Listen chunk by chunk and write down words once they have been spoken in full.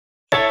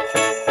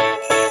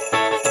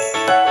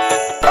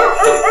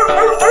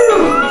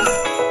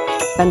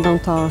Będą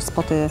to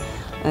spoty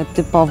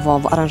typowo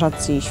w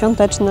aranżacji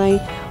świątecznej,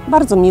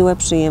 bardzo miłe,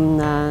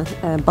 przyjemne.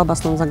 Baba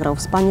Snow zagrał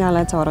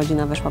wspaniale, cała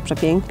rodzina wyszła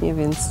przepięknie,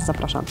 więc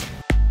zapraszam.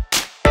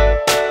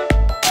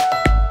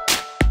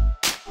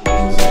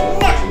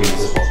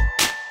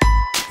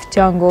 W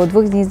ciągu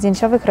 2 dni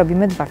zdjęciowych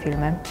robimy 2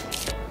 filmy.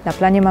 Na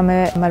planie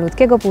mamy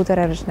malutkiego,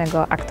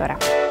 1,5-rocznego aktora.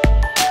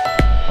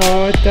 O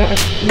tak.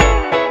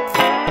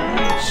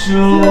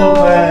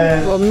 Super!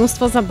 Było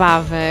mnóstwo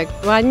zabawek,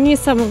 była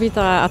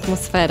niesamowita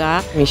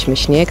atmosfera. Mieliśmy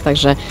śnieg,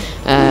 także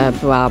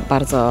była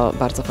bardzo,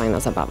 bardzo fajna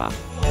zabawa.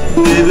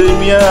 Gdybym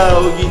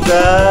miał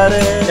gitarę.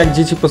 Jak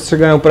dzieci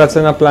postrzegają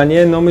pracę na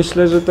planie, no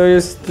myślę, że to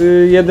jest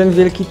jeden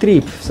wielki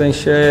trip. W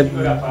sensie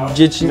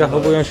dzieci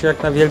zachowują się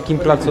jak na wielkim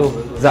placu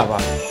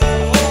zabaw.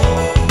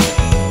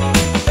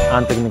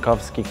 Antoni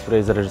Nykowski, który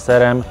jest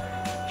reżyserem,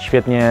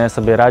 świetnie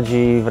sobie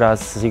radzi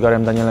wraz z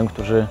Igorem Danielem,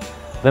 którzy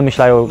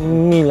wymyślają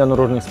milion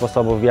różnych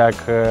sposobów, jak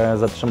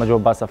zatrzymać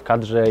łobasa w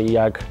kadrze i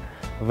jak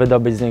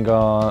wydobyć z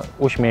niego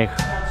uśmiech.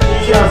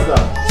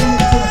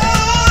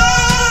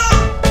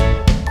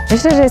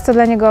 Myślę, że jest to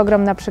dla niego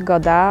ogromna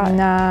przygoda.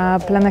 Na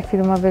planach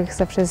filmowych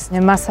zawsze jest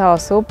masa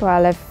osób,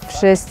 ale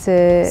wszyscy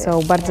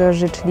są bardzo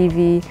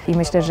życzliwi i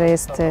myślę, że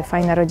jest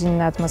fajna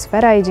rodzinna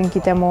atmosfera i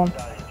dzięki temu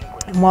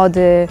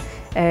młody,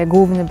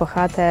 główny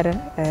bohater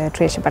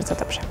czuje się bardzo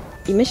dobrze.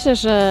 I myślę,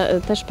 że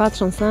też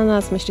patrząc na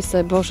nas, myśli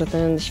sobie, Boże,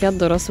 ten świat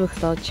dorosłych,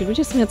 to ci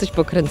ludzie są jakoś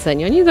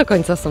pokręceni, oni nie do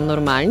końca są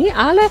normalni,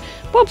 ale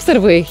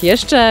poobserwuję ich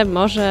jeszcze,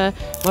 może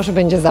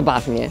będzie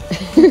zabawnie.